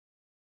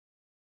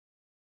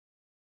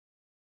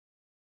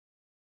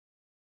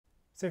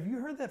So have you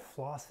heard that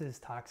floss is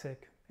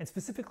toxic, and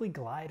specifically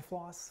Glide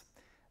floss?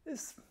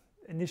 This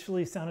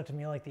initially sounded to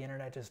me like the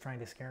internet just trying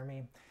to scare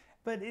me,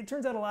 but it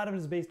turns out a lot of it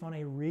is based on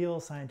a real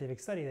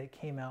scientific study that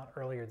came out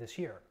earlier this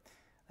year.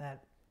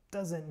 That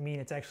doesn't mean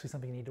it's actually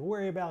something you need to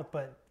worry about,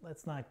 but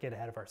let's not get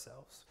ahead of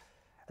ourselves.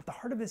 At the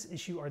heart of this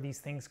issue are these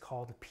things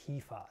called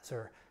PFAS,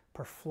 or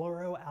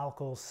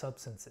perfluoroalkyl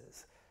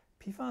substances.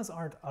 PFAS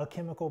aren't a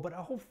chemical, but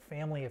a whole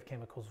family of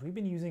chemicals we've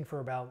been using for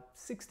about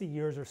 60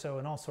 years or so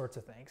in all sorts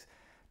of things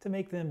to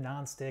make them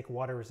non-stick,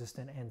 water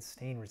resistant, and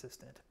stain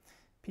resistant.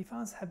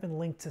 PFAS have been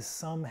linked to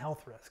some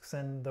health risks,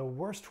 and the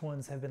worst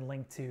ones have been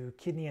linked to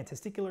kidney and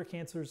testicular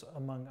cancers,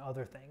 among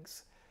other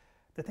things.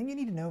 The thing you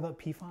need to know about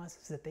PFAS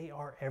is that they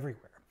are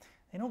everywhere.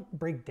 They don't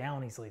break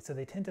down easily, so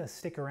they tend to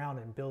stick around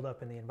and build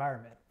up in the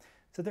environment.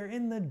 So they're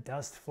in the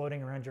dust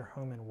floating around your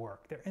home and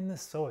work, they're in the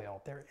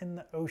soil, they're in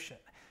the ocean,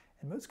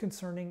 and most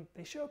concerning,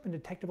 they show up in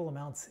detectable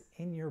amounts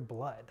in your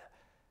blood.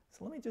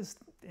 So let me just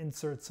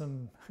insert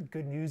some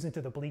good news into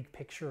the bleak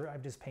picture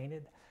I've just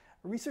painted.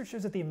 Research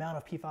shows that the amount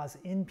of PFAS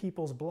in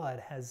people's blood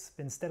has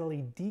been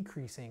steadily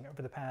decreasing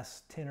over the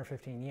past 10 or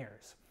 15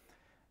 years.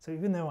 So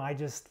even though I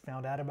just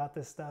found out about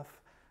this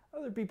stuff,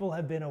 other people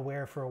have been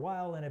aware for a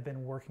while and have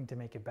been working to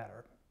make it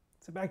better.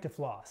 So back to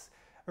floss.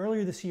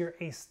 Earlier this year,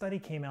 a study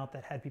came out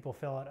that had people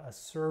fill out a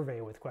survey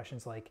with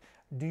questions like,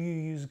 do you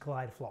use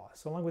Glide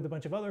floss? Along with a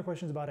bunch of other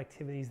questions about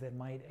activities that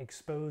might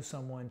expose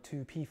someone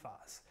to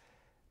PFAS.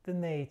 Then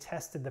they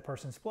tested the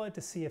person's blood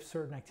to see if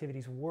certain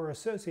activities were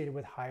associated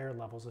with higher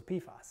levels of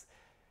PFAS.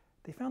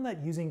 They found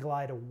that using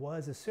Glide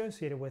was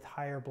associated with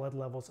higher blood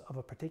levels of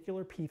a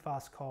particular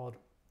PFAS called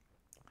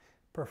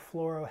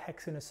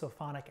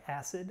perfluorohexanosulfonic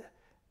acid.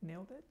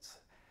 Nailed it.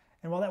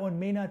 And while that one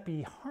may not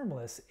be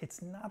harmless,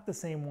 it's not the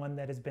same one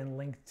that has been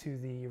linked to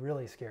the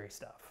really scary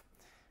stuff.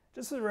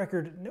 Just for the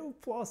record, no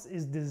floss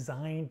is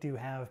designed to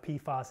have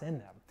PFAS in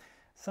them.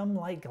 Some,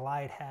 like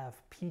Glide, have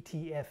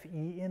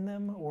PTFE in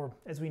them, or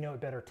as we know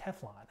it better,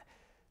 Teflon.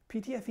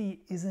 PTFE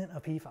isn't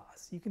a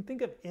PFAS. You can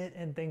think of it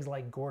and things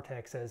like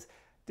Gore-Tex as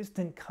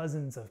distant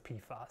cousins of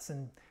PFAS,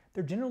 and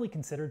they're generally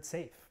considered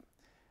safe.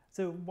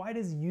 So why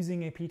does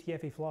using a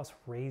PTFE floss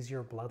raise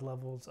your blood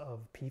levels of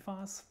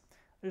PFAS?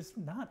 There's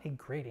not a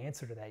great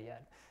answer to that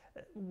yet.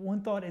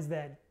 One thought is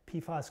that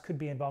PFAS could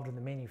be involved in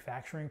the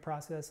manufacturing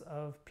process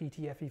of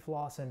PTFE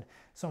floss, and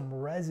some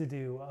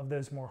residue of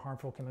those more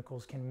harmful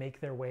chemicals can make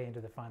their way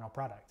into the final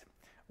product.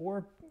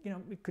 Or,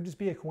 it could just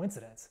be a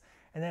coincidence,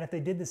 and that if they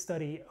did the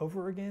study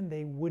over again,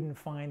 they wouldn't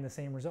find the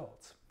same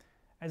results.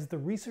 As the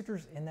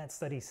researchers in that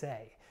study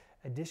say,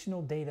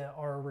 additional data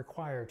are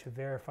required to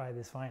verify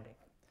this finding.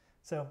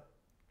 So,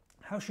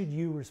 how should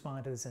you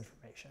respond to this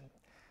information?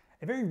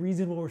 A very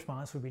reasonable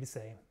response would be to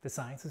say, the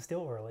science is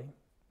still early,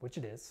 which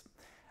it is.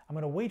 I'm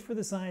going to wait for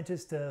the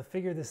scientists to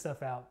figure this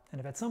stuff out, and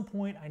if at some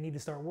point I need to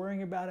start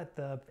worrying about it,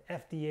 the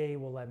FDA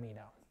will let me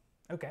know.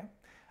 Okay.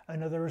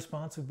 Another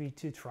response would be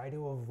to try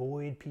to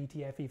avoid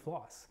PTFE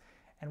floss.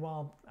 And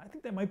while I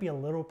think that might be a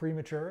little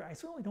premature, I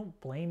certainly don't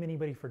blame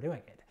anybody for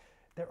doing it.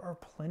 There are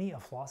plenty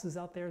of flosses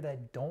out there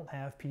that don't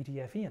have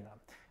PTFE in them.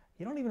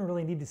 You don't even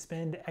really need to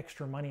spend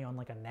extra money on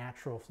like a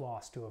natural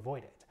floss to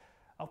avoid it.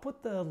 I'll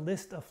put the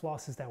list of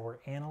flosses that were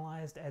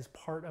analyzed as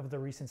part of the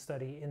recent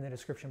study in the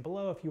description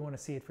below if you want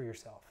to see it for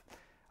yourself.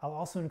 I'll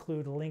also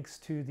include links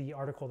to the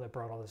article that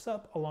brought all this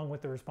up, along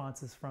with the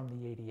responses from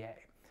the ADA.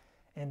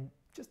 And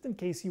just in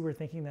case you were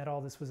thinking that all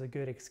this was a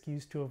good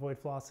excuse to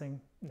avoid flossing,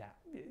 nah,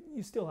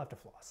 you still have to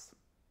floss.